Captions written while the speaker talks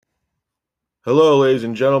Hello, ladies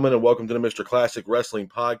and gentlemen, and welcome to the Mr. Classic Wrestling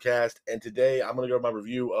Podcast. And today I'm going to go to my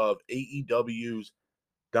review of AEW's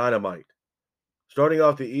Dynamite. Starting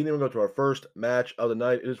off the evening, we're going to our first match of the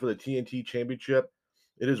night. It is for the TNT Championship.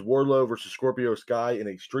 It is Wardlow versus Scorpio Sky in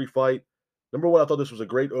a street fight. Number one, I thought this was a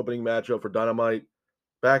great opening matchup for Dynamite.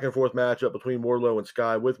 Back and forth matchup between Wardlow and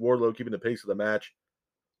Sky, with Wardlow keeping the pace of the match.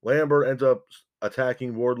 Lambert ends up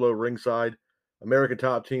attacking Wardlow ringside. American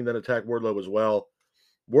Top Team then attack Wardlow as well.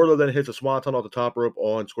 Wardlow then hits a swanton off the top rope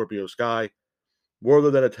on Scorpio Sky.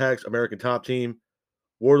 Wardlow then attacks American Top Team.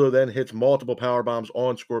 Wardlow then hits multiple power bombs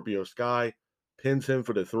on Scorpio Sky, pins him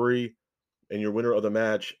for the three, and your winner of the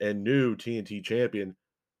match and new TNT champion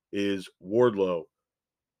is Wardlow.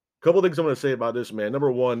 Couple things I'm going to say about this, man.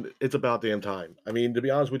 Number one, it's about damn time. I mean, to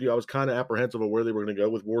be honest with you, I was kind of apprehensive of where they were going to go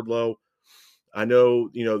with Wardlow. I know,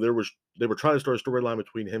 they were trying to start a storyline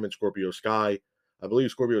between him and Scorpio Sky. I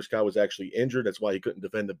believe Scorpio Sky was actually injured. That's why he couldn't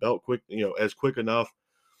defend the belt as quick enough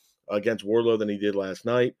against Wardlow than he did last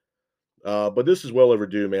night. But this is well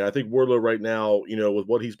overdue, man. I think Wardlow right now, with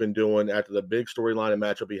what he's been doing after the big storyline and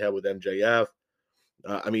matchup he had with MJF,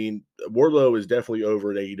 Wardlow is definitely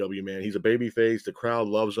over at AEW, man. He's a babyface. The crowd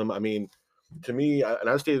loves him. I mean, to me, and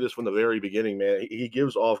I stated this from the very beginning, man, he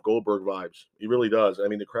gives off Goldberg vibes. He really does. I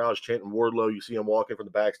mean, the crowd's chanting Wardlow. You see him walking from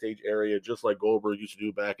the backstage area just like Goldberg used to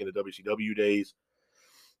do back in the WCW days.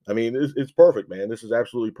 I mean, it's perfect, man. This is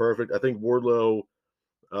absolutely perfect. I think Wardlow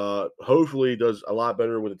hopefully does a lot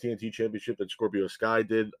better with the TNT Championship than Scorpio Sky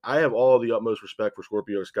did. I have all the utmost respect for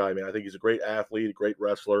Scorpio Sky, man. I think he's a great athlete, a great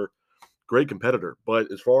wrestler, great competitor.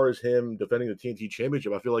 But as far as him defending the TNT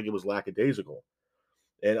Championship, I feel like it was lackadaisical.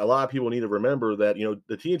 And a lot of people need to remember that,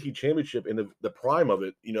 the TNT Championship in the prime of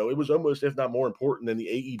it, it was almost, if not more important than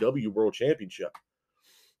the AEW World Championship.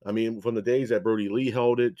 I mean, from the days that Brody Lee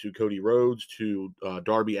held it to Cody Rhodes to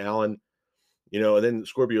Darby Allin, and then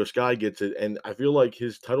Scorpio Sky gets it. And I feel like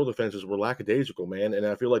his title defenses were lackadaisical, man. And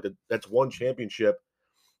I feel like that's one championship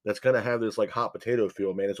that's going to have this like hot potato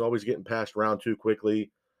feel, man. It's always getting passed around too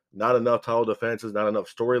quickly. Not enough title defenses, not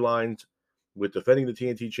enough storylines with defending the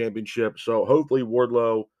TNT championship. So hopefully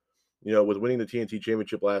Wardlow, with winning the TNT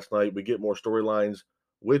championship last night, we get more storylines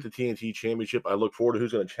with the TNT championship. I look forward to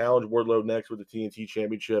who's going to challenge Wardlow next with the TNT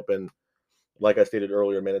championship. And like I stated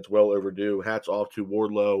earlier, man, it's well overdue. Hats off to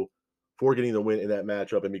Wardlow for getting the win in that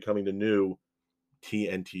matchup and becoming the new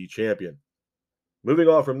TNT champion. Moving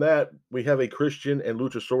on from that, we have a Christian and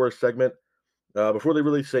Luchasaurus segment. Before they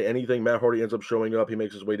really say anything, Matt Hardy ends up showing up. He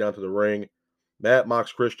makes his way down to the ring. Matt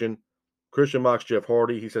mocks Christian. Christian mocks Jeff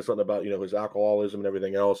Hardy. He says something about, his alcoholism and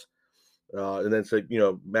everything else. And then said,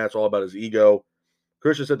 Matt's all about his ego.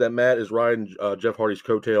 Christian said that Matt is riding Jeff Hardy's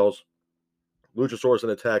coattails. Luchasaurus then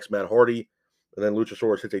attacks Matt Hardy. And then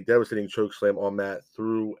Luchasaurus hits a devastating chokeslam on Matt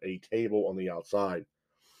through a table on the outside.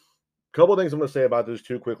 Couple of things I'm going to say about this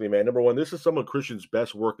too quickly, man. Number one, this is some of Christian's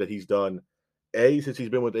best work that he's done, since he's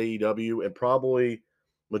been with AEW and probably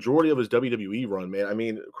majority of his WWE run, man. I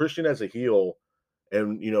mean, Christian as a heel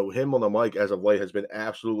and, him on the mic as of late has been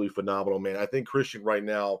absolutely phenomenal, man. I think Christian right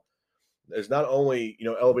now is not only,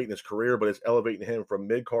 elevating his career, but it's elevating him from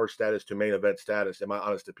mid-card status to main event status, in my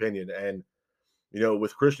honest opinion. And,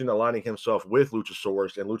 with Christian aligning himself with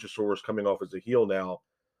Luchasaurus and Luchasaurus coming off as a heel now,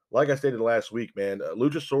 like I stated last week, man,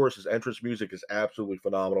 Luchasaurus' entrance music is absolutely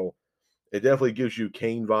phenomenal. It definitely gives you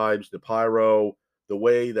Kane vibes, the pyro, the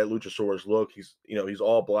way that Luchasaurus look. He's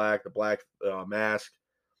all black, the black mask,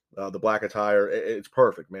 the black attire. It's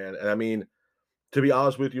perfect, man. And I mean, to be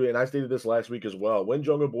honest with you, and I stated this last week as well, when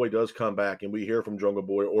Jungle Boy does come back and we hear from Jungle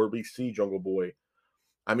Boy or we see Jungle Boy,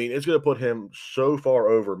 I mean, it's going to put him so far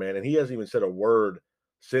over, man. And he hasn't even said a word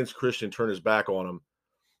since Christian turned his back on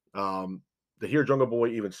him. To hear Jungle Boy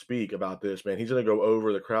even speak about this, man, he's going to go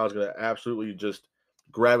over. The crowd's going to absolutely just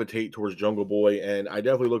gravitate towards Jungle Boy. And I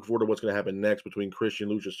definitely look forward to what's going to happen next between Christian,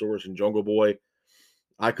 Luchasaurus, and Jungle Boy.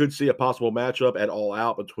 I could see a possible matchup at All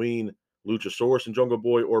Out between Luchasaurus and Jungle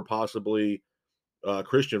Boy, or possibly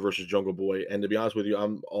Christian versus Jungle Boy. And to be honest with you,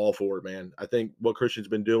 I'm all for it, man. I think what Christian's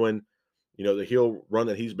been doing, the heel run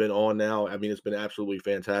that he's been on now, I mean, it's been absolutely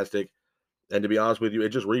fantastic. And to be honest with you, it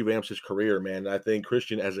just revamps his career, man. I think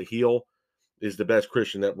Christian as a heel is the best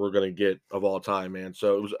Christian that we're going to get of all time, man.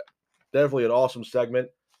 So it was definitely an awesome segment.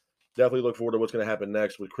 Definitely look forward to what's going to happen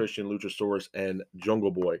next with Christian, Luchasaurus, and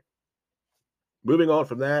Jungle Boy. Moving on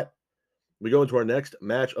from that, we go into our next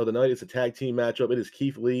match of the night. It's a tag team matchup. It is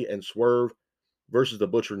Keith Lee and Swerve versus the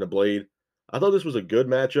Butcher and the Blade. I thought this was a good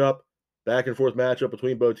matchup, back and forth matchup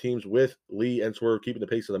between both teams, with Lee and Swerve keeping the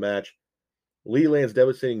pace of the match. Lee lands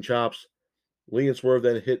devastating chops. Lee and Swerve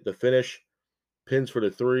then hit the finish, pins for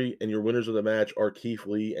the three, and your winners of the match are Keith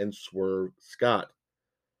Lee and Swerve Scott.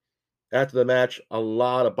 After the match, a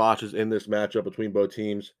lot of botches in this matchup between both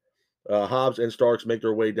teams. Hobbs and Starks make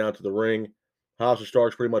their way down to the ring. Hobbs and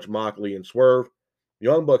Starks pretty much mock Lee and Swerve. The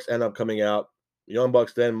Young Bucks end up coming out. The Young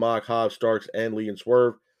Bucks then mock Hobbs, Starks, and Lee and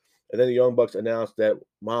Swerve. And then the Young Bucks announce that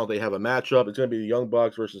while they have a matchup, it's going to be the Young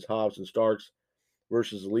Bucks versus Hobbs and Starks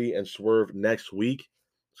versus Lee and Swerve next week.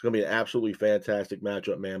 It's going to be an absolutely fantastic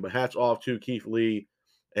matchup, man. But hats off to Keith Lee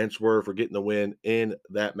and Swerve for getting the win in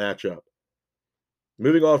that matchup.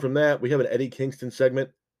 Moving on from that, we have an Eddie Kingston segment.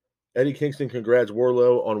 Eddie Kingston congrats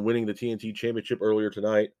Wardlow on winning the TNT Championship earlier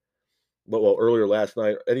tonight. Well, earlier last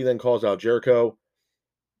night. Eddie then calls out Jericho.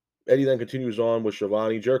 Eddie then continues on with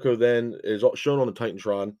Shivani. Jericho then is shown on the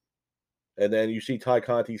Titantron. And then you see Ty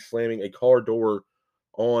Conti slamming a car door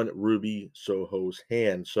on Ruby Soho's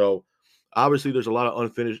hand. So obviously there's a lot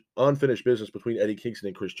of unfinished business between Eddie Kingston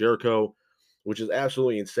and Chris Jericho, which is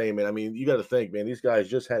absolutely insane, man. I mean, you got to think, man, these guys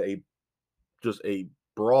just had a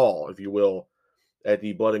brawl, if you will, at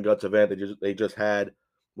the Blood and Guts event they just had,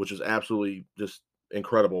 which is absolutely just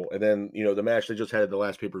incredible. And then the match they just had at the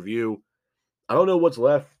last pay-per-view. I don't know what's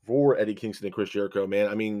left for Eddie Kingston and Chris Jericho, man.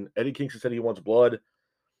 I mean, Eddie Kingston said he wants blood.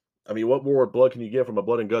 I mean, what more blood can you get from a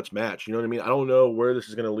Blood and Guts match? You know what I mean? I don't know where this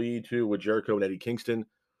is going to lead to with Jericho and Eddie Kingston.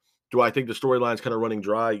 Do I think the storyline's kind of running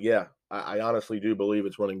dry? Yeah, I honestly do believe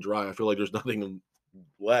it's running dry. I feel like there's nothing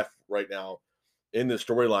left right now in this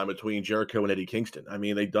storyline between Jericho and Eddie Kingston. I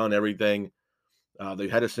mean, they've done everything. They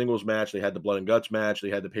had a singles match. They had the Blood and Guts match.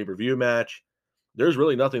 They had the pay-per-view match. There's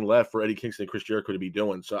really nothing left for Eddie Kingston and Chris Jericho to be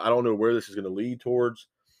doing. So I don't know where this is going to lead towards.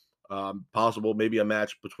 Possible maybe a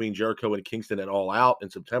match between Jericho and Kingston at All Out in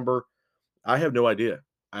September. I have no idea.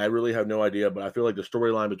 I really have no idea, but I feel like the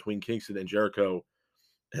storyline between Kingston and Jericho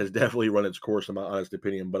has definitely run its course, in my honest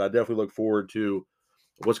opinion. But I definitely look forward to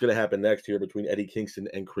what's going to happen next here between Eddie Kingston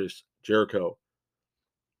and Chris Jericho.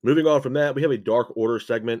 Moving on from that, we have a Dark Order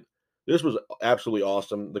segment. This was absolutely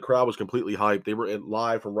awesome. The crowd was completely hyped. They were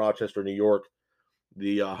live from Rochester, New York,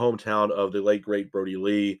 the hometown of the late great Brody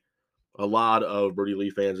Lee. A lot of Brody Lee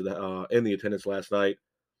fans in the attendance last night.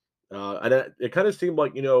 And it kind of seemed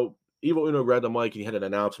like, Evil Uno grabbed the mic and he had an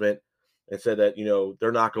announcement and said that,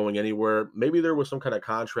 they're not going anywhere. Maybe there was some kind of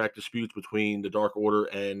contract disputes between the Dark Order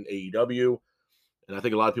and AEW. And I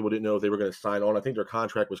think a lot of people didn't know if they were going to sign on. I think their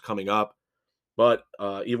contract was coming up. But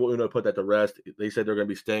Evil Uno put that to rest. They said they're going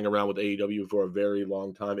to be staying around with AEW for a very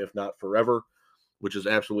long time, if not forever, which is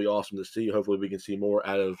absolutely awesome to see. Hopefully we can see more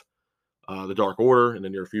out of the Dark Order in the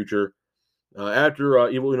near future. After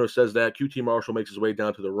Evil Uno says that, QT Marshall makes his way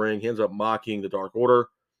down to the ring. He ends up mocking the Dark Order.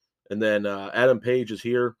 And then Adam Page is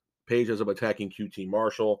here. Page ends up attacking QT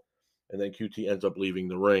Marshall. And then QT ends up leaving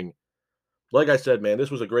the ring. Like I said, man,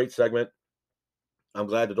 this was a great segment. I'm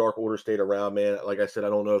glad the Dark Order stayed around, man. Like I said, I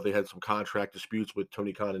don't know if they had some contract disputes with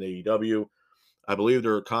Tony Khan and AEW. I believe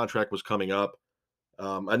their contract was coming up.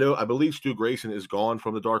 I believe Stu Grayson is gone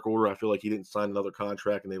from the Dark Order. I feel like he didn't sign another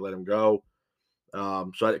contract and they let him go.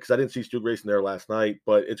 Because I didn't see Stu Grayson there last night,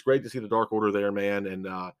 but it's great to see the Dark Order there, man. And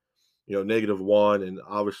 -1, and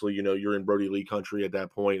obviously, you're in Brody Lee country at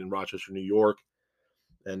that point in Rochester, New York,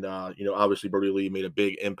 and obviously Brody Lee made a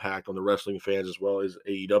big impact on the wrestling fans as well as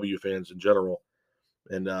AEW fans in general.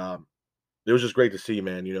 And it was just great to see,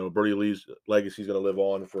 man. Brody Lee's legacy is going to live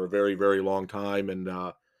on for a very, very long time, and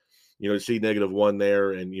to see -1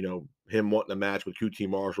 there, and him wanting a match with QT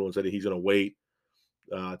Marshall and said that he's going to wait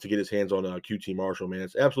to get his hands on QT Marshall, man.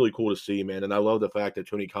 It's absolutely cool to see, man. And I love the fact that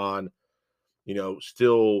Tony Khan, we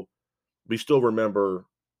still remember,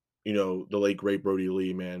 the late great Brody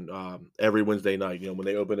Lee, man. Every Wednesday night, when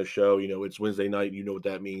they open a show, it's Wednesday night. You know what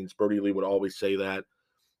that means. Brody Lee would always say that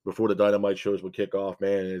before the Dynamite shows would kick off,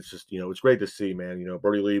 man. And it's just, it's great to see, man.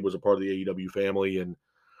 Brody Lee was a part of the AEW family, and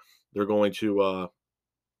they're going to,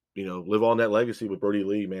 live on that legacy with Brody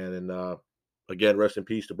Lee, man. And again, rest in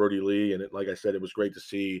peace to Brody Lee. And like I said, it was great to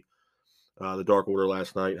see the Dark Order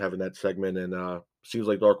last night having that segment. And seems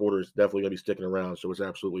like Dark Order is definitely going to be sticking around. So it's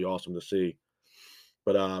absolutely awesome to see.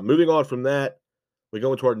 But moving on from that, we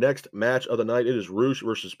go into our next match of the night. It is Roosh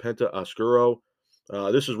versus Penta Oscuro.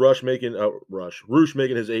 This is Roosh making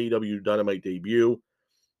his AEW Dynamite debut.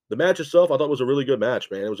 The match itself, I thought was a really good match,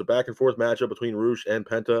 man. It was a back and forth matchup between Roosh and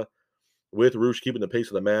Penta, with Roosh keeping the pace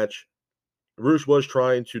of the match. Roosh was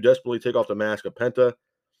trying to desperately take off the mask of Penta.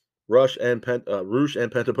 Roosh and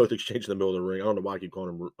Penta both exchanged in the middle of the ring. I don't know why I keep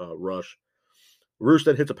calling him Rush. Roosh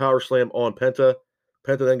then hits a power slam on Penta.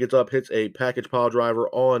 Penta then gets up, hits a package pile driver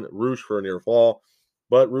on Roosh for a near fall.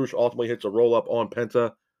 But Roosh ultimately hits a roll up on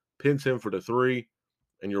Penta, pins him for the 3,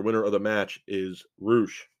 and your winner of the match is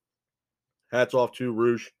Roosh. Hats off to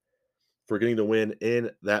Roosh for getting the win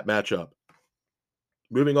in that matchup.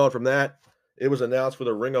 Moving on from that, it was announced for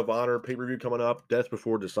the Ring of Honor pay-per-view coming up, Death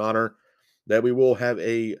Before Dishonor, that we will have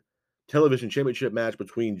a television championship match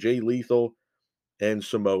between Jay Lethal and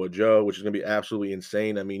Samoa Joe, which is going to be absolutely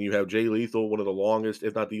insane. I mean, you have Jay Lethal, one of the longest,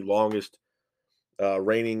 if not the longest,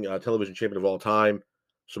 reigning television champion of all time.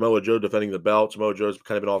 Samoa Joe defending the belt. Samoa Joe's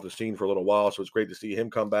kind of been off the scene for a little while, so it's great to see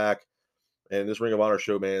him come back. And this Ring of Honor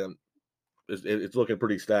show, man, it's looking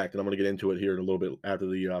pretty stacked, and I'm going to get into it here in a little bit after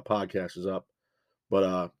the podcast is up.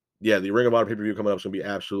 But yeah, the Ring of Honor pay-per-view coming up is going to be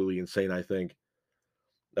absolutely insane, I think.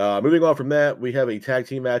 Moving on from that, we have a tag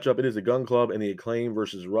team matchup. It is the Gun Club and the Acclaim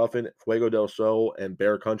versus Ruffin, Fuego del Sol, and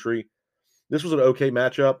Bear Country. This was an okay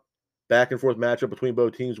matchup, back and forth matchup between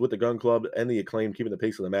both teams with the Gun Club and the Acclaim keeping the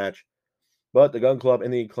pace of the match. But the Gun Club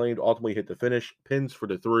and the Acclaimed ultimately hit the finish, pins for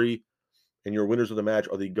the 3, and your winners of the match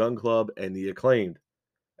are the Gun Club and the Acclaimed.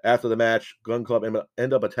 After the match, Gun Club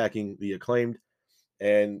end up attacking the Acclaimed,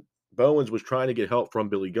 and Bowens was trying to get help from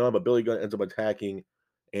Billy Gunn, but Billy Gunn ends up attacking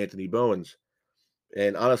Anthony Bowens.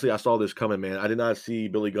 And honestly, I saw this coming, man. I did not see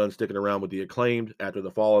Billy Gunn sticking around with the Acclaimed after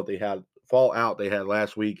the fallout they had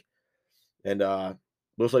last week. And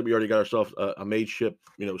looks like we already got ourselves a mateship,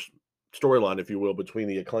 storyline, if you will, between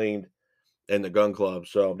the Acclaimed and the Gun Club.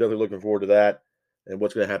 So I'm definitely looking forward to that and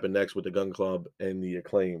what's going to happen next with the Gun Club and the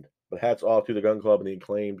Acclaimed. But hats off to the Gun Club and the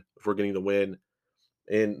Acclaimed for getting the win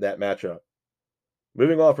in that matchup.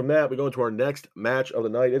 Moving on from that, we go into our next match of the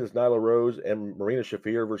night. It is Nyla Rose and Marina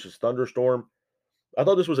Shafir versus Thunderstorm. I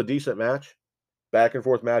thought this was a decent match. Back and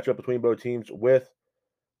forth matchup between both teams with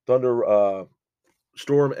Thunder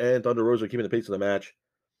Storm and Thunder Rosa keeping the pace of the match.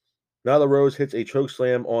 Nyla Rose hits a choke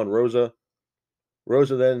slam on Rosa.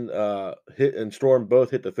 Rosa then hit and Storm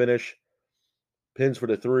both hit the finish. Pins for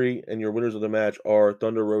the 3, and your winners of the match are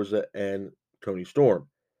Thunder Rosa and Toni Storm.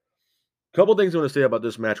 Couple things I want to say about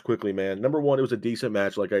this match quickly, man. Number one, it was a decent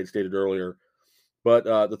match, like I had stated earlier. But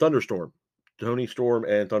the Thunderstorm, Toni Storm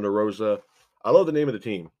and Thunder Rosa, I love the name of the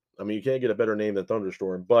team. I mean, you can't get a better name than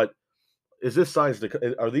Thunderstorm. But is this signs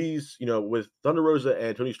to are these, with Thunder Rosa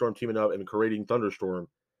and Toni Storm teaming up and creating Thunderstorm?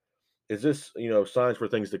 Is this, signs for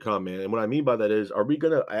things to come, man? And what I mean by that is, are we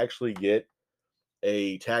going to actually get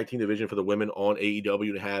a tag team division for the women on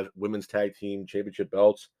AEW to have women's tag team championship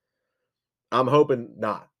belts? I'm hoping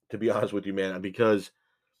not, to be honest with you, man, because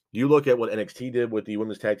you look at what NXT did with the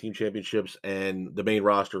women's tag team championships and the main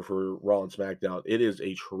roster for Raw and SmackDown. It is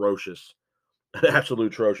atrocious,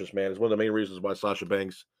 absolute atrocious, man. It's one of the main reasons why Sasha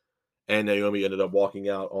Banks and Naomi ended up walking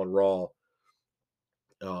out on Raw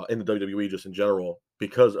in the WWE just in general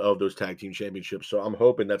because of those tag team championships. So I'm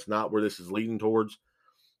hoping that's not where this is leading towards.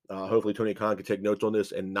 Hopefully Tony Khan can take notes on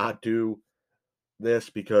this and not do this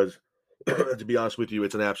because, to be honest with you,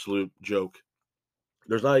 it's an absolute joke.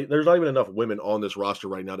 There's not even enough women on this roster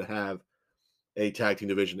right now to have a tag team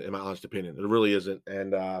division, in my honest opinion. It really isn't,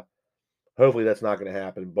 and hopefully that's not going to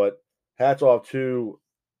happen. But hats off to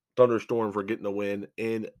Thunderstorm for getting the win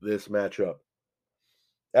in this matchup.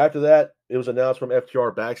 After that, it was announced from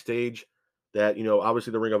FTR backstage that,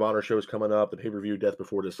 obviously the Ring of Honor show is coming up, the pay-per-view Death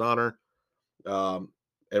Before Dishonor.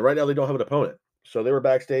 And right now they don't have an opponent. So they were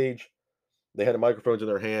backstage. They had the microphones in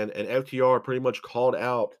their hand, and FTR pretty much called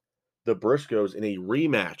out the Briscoes in a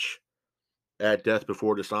rematch at Death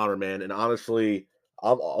Before Dishonor, man. And honestly,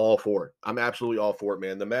 I'm all for it. I'm absolutely all for it,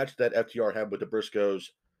 man. The match that FTR had with the Briscoes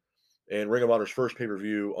and Ring of Honor's first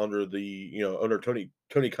pay-per-view under under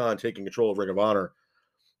Tony Khan taking control of Ring of Honor,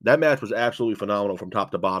 that match was absolutely phenomenal from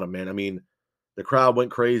top to bottom, man. I mean, the crowd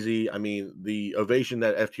went crazy. I mean, the ovation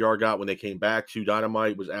that FTR got when they came back to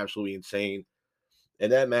Dynamite was absolutely insane.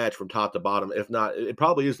 And that match from top to bottom, if not, it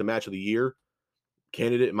probably is the match of the year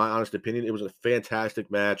candidate, in my honest opinion. It was a fantastic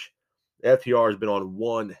match. FTR has been on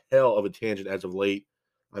one hell of a tangent as of late.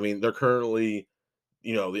 I mean, they're currently, the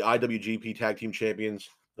IWGP Tag Team Champions,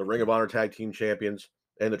 the Ring of Honor Tag Team Champions,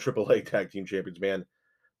 and the AAA Tag Team Champions, man.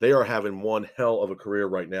 They are having one hell of a career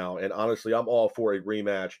right now. And honestly, I'm all for a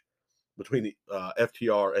rematch between the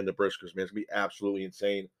FTR and the Briscoes, man. It's going to be absolutely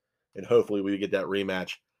insane. And hopefully we get that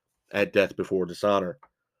rematch at Death Before Dishonor.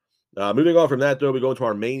 Moving on from that, though, we go into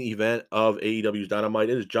our main event of AEW's Dynamite.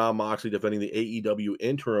 It is Jon Moxley defending the AEW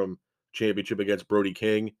Interim Championship against Brody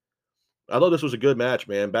King. I thought this was a good match,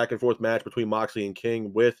 man. Back and forth match between Moxley and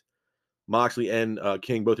King, with Moxley and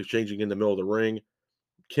King both exchanging in the middle of the ring.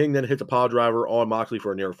 King then hits a pile driver on Moxley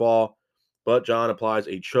for a near fall, but Jon applies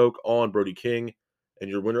a choke on Brody King, and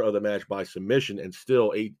your winner of the match by submission and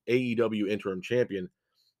still AEW Interim Champion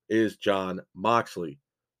is Jon Moxley.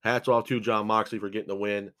 Hats off to Jon Moxley for getting the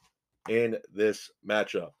win in this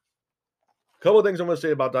matchup. A couple of things I'm going to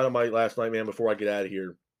say about Dynamite last night, man, before I get out of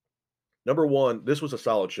here. Number one, this was a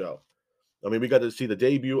solid show. I mean, we got to see the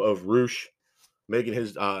debut of Roosh. making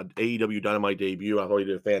his AEW Dynamite debut. I thought he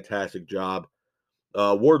did a fantastic job.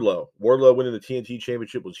 Wardlow winning the TNT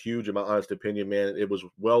Championship was huge, in my honest opinion, man. It was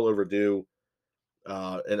well overdue.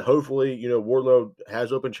 And hopefully, Wardlow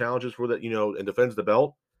has open challenges for that, and defends the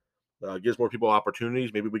belt. Gives more people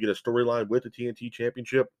opportunities. Maybe we get a storyline with the TNT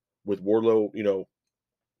Championship with Wardlow,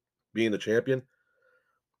 being the champion.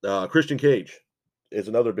 Christian Cage is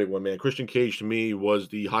another big one, man. Christian Cage to me was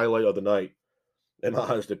the highlight of the night, in my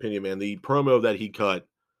honest opinion, man. The promo that he cut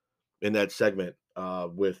in that segment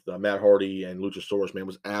with Matt Hardy and Luchasaurus, man,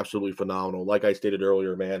 was absolutely phenomenal. Like I stated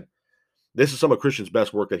earlier, man, this is some of Christian's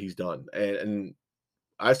best work that he's done. And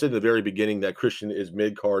I said in the very beginning that Christian is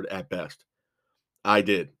mid card at best. I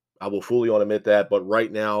did. I will fully on admit that. But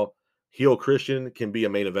right now, heel Christian can be a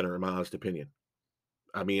main eventer, in my honest opinion.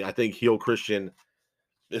 I mean, I think heel Christian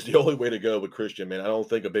is the only way to go with Christian, man. I don't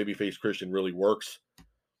think a babyface Christian really works.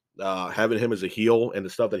 Having him as a heel and the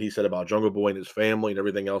stuff that he said about Jungle Boy and his family and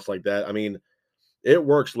everything else like that. I mean, it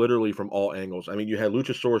works literally from all angles. I mean, you had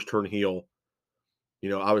Luchasaurus turn heel.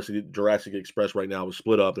 Obviously Jurassic Express right now was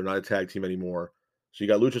split up. They're not a tag team anymore. So you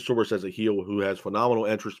got Luchasaurus as a heel who has phenomenal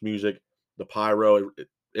entrance music, the pyro.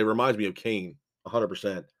 It reminds me of Kane,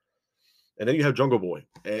 100%. And then you have Jungle Boy.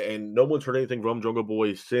 And no one's heard anything from Jungle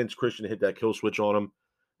Boy since Christian hit that kill switch on him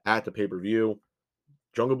at the pay-per-view.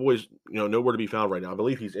 Jungle Boy's, nowhere to be found right now. I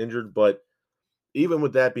believe he's injured, but even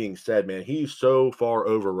with that being said, man, he's so far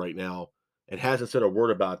over right now and hasn't said a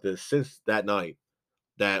word about this since that night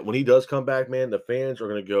that when he does come back, man, the fans are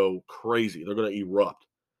going to go crazy. They're going to erupt.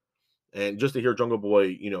 And just to hear Jungle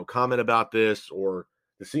Boy, comment about this or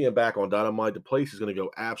to see him back on Dynamite, the place is going to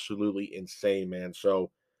go absolutely insane, man.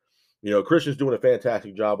 So, Christian's doing a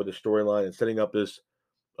fantastic job with the storyline and setting up this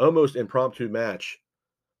almost impromptu match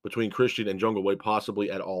between Christian and Jungle Boy,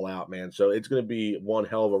 possibly at All Out, man. So it's going to be one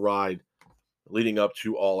hell of a ride leading up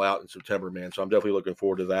to All Out in September, man. So I'm definitely looking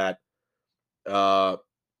forward to that. Uh,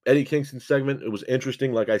 Eddie Kingston's segment, it was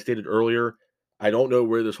interesting. Like I stated earlier, I don't know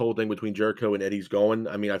where this whole thing between Jericho and Eddie's going.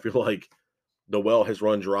 I mean, I feel like the well has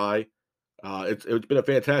run dry. It's been a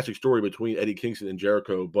fantastic story between Eddie Kingston and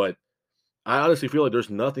Jericho, but I honestly feel like there's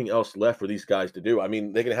nothing else left for these guys to do. I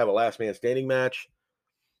mean, they can have a last man standing match,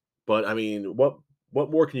 but I mean, what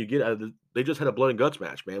more can you get out of the? They just had a blood and guts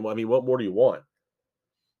match, man. Well, I mean, what more do you want?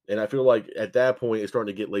 And I feel like at that point, it's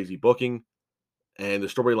starting to get lazy booking. And the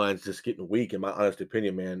storyline's just getting weak, in my honest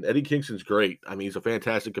opinion, man. Eddie Kingston's great. I mean, he's a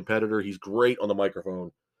fantastic competitor. He's great on the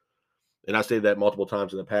microphone. And I say that multiple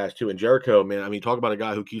times in the past, too. And Jericho, man, I mean, talk about a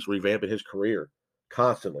guy who keeps revamping his career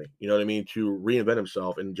constantly, you know what I mean, to reinvent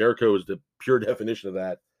himself. And Jericho is the pure definition of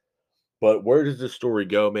that. But where does this story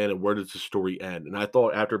go, man? And where does the story end? And I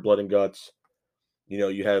thought after Blood and Guts,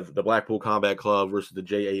 you have the Blackpool Combat Club versus the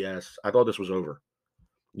JAS. I thought this was over.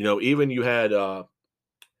 Even you had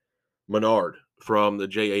Menard from the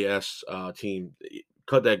JAS team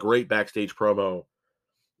cut that great backstage promo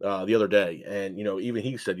the other day, and even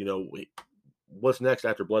he said, what's next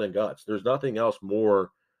after Blood and Guts? There's nothing else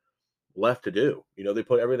more left to do. They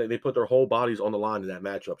put everything, they put their whole bodies on the line in that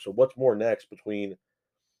matchup. So what's next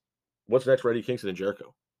for Eddie Kingston and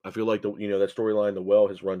Jericho? I feel like that storyline, the well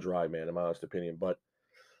has run dry, man, in my honest opinion. But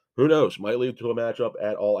who knows? Might lead to a matchup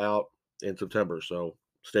at All Out in September. So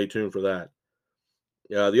stay tuned for that.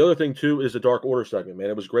 Yeah, the other thing too is the Dark Order segment, man.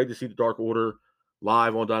 It was great to see the Dark Order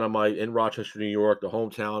live on Dynamite in Rochester, New York, the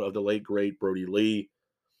hometown of the late great Brody Lee.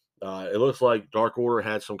 It looks like Dark Order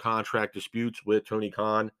had some contract disputes with Tony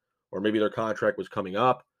Khan, or maybe their contract was coming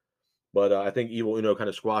up. But I think Evil Uno kind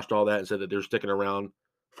of squashed all that and said that they're sticking around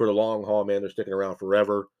for the long haul, man. They're sticking around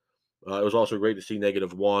forever. It was also great to see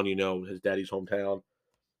Negative One, his daddy's hometown,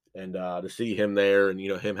 and to see him there, and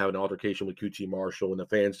him having an altercation with QT Marshall, and the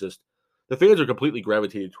fans are completely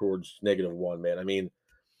gravitated towards Negative One, man. I mean,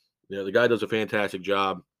 the guy does a fantastic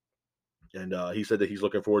job, and he said that he's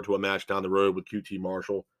looking forward to a match down the road with QT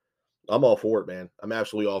Marshall. I'm all for it, man. I'm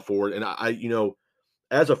absolutely all for it, and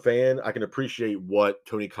as a fan, I can appreciate what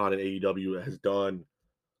Tony Khan and AEW has done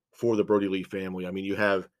for the Brody Lee family. I mean, you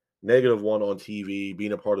have Negative One on TV,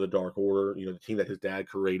 being a part of the Dark Order, the team that his dad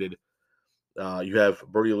created. You have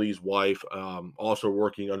Brody Lee's wife also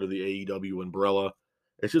working under the AEW umbrella.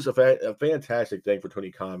 It's just a fantastic thing for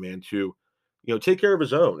Tony Khan, man, to take care of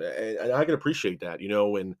his own, and I can appreciate that.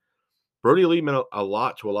 And Brody Lee meant a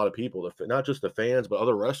lot to a lot of people, not just the fans, but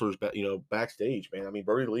other wrestlers, backstage, man. I mean,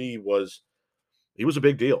 Brody Lee was a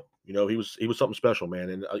big deal. He was something special, man.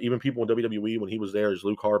 And even people in WWE when he was there, as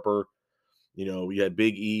Luke Harper, we had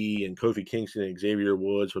Big E and Kofi Kingston and Xavier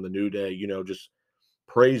Woods from the New Day, just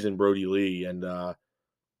praising Brody Lee. And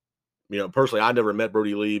personally, I never met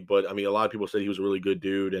Brody Lee, but I mean, a lot of people said he was a really good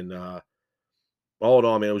dude. And all in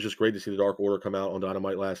all, man, it was just great to see the Dark Order come out on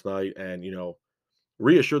Dynamite last night and,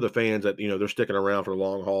 reassure the fans that, they're sticking around for the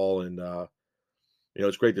long haul. And,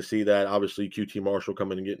 it's great to see that. Obviously, QT Marshall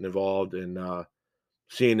coming and getting involved and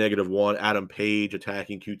seeing -1, Adam Page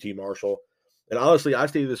attacking QT Marshall. And honestly, I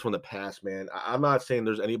stated this from the past, man. I'm not saying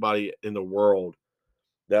there's anybody in the world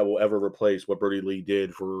that will ever replace what Brody Lee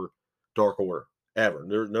did for Dark Order ever.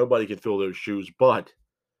 Nobody can fill those shoes. But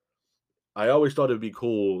I always thought it'd be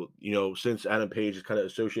cool, since Adam Page has kind of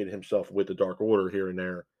associated himself with the Dark Order here and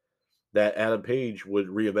there, that Adam Page would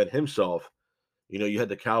reinvent himself. You had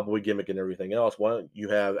the cowboy gimmick and everything else. Why don't you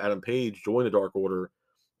have Adam Page join the Dark Order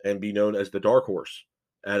and be known as the Dark Horse,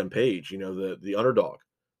 Adam Page? The underdog.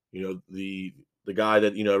 The guy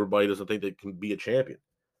that everybody doesn't think that can be a champion.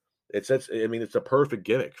 It's a perfect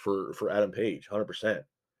gimmick for Adam Page, 100%.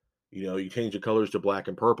 You change the colors to black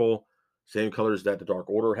and purple, same colors that the Dark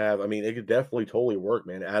Order have. I mean, it could definitely totally work,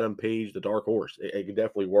 man. Adam Page, the Dark Horse, it could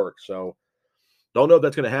definitely work. So don't know if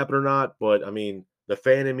that's going to happen or not, but I mean, the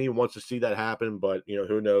fan in me wants to see that happen, but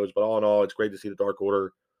who knows? But all in all, it's great to see the Dark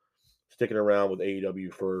Order sticking around with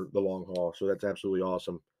AEW for the long haul. So that's absolutely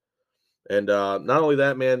awesome. And not only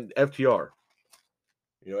that, man, FTR.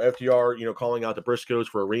 FTR, calling out the Briscoes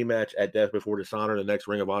for a rematch at Death Before Dishonor, the next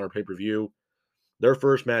Ring of Honor pay-per-view. Their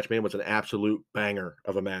first match, man, was an absolute banger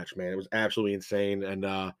of a match, man. It was absolutely insane. And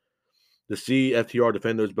to see FTR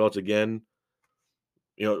defend those belts again,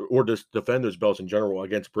 or just defend those belts in general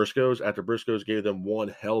against Briscoes after Briscoes gave them one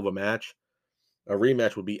hell of a match, a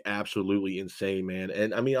rematch would be absolutely insane, man.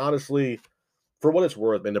 And I mean, honestly, for what it's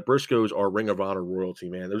worth, man, the Briscoes are Ring of Honor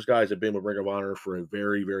royalty, man. Those guys have been with Ring of Honor for a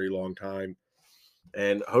very, very long time.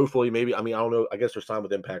 And hopefully, maybe, I mean, I don't know. I guess they're signed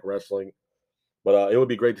with Impact Wrestling. But it would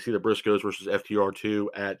be great to see the Briscoes versus FTR2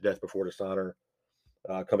 at Death Before Dishonor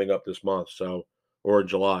coming up this month, or in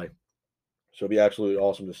July. So it'd be absolutely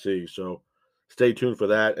awesome to see. So stay tuned for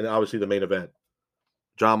that. And obviously the main event,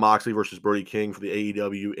 Jon Moxley versus Brody King for the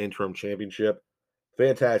AEW Interim Championship.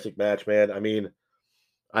 Fantastic match, man. I mean,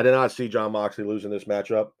 I did not see Jon Moxley losing this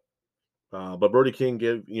matchup. But Brody King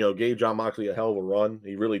gave Jon Moxley a hell of a run.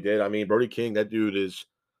 He really did. I mean, Brody King, that dude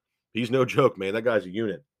he's no joke, man. That guy's a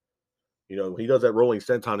unit. He does that rolling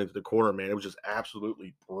senton into the corner, man. It was just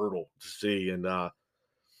absolutely brutal to see. And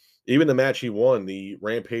even the match he won, the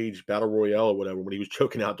Rampage Battle Royale or whatever, when he was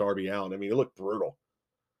choking out Darby Allin, I mean, it looked brutal.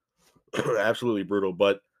 Absolutely brutal.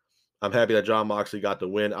 But I'm happy that Jon Moxley got the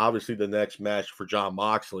win. Obviously, the next match for Jon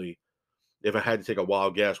Moxley, if I had to take a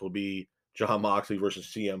wild guess, will be Jon Moxley versus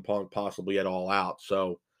CM Punk, possibly at All Out.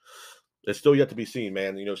 So it's still yet to be seen,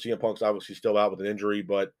 man. CM Punk's obviously still out with an injury,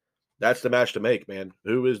 but that's the match to make, man.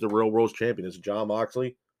 Who is the real world's champion? Is it Jon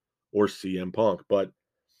Moxley or CM Punk? But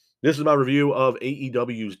this is my review of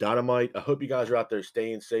AEW's Dynamite. I hope you guys are out there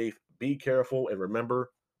staying safe. Be careful, and remember,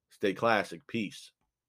 stay classic. Peace.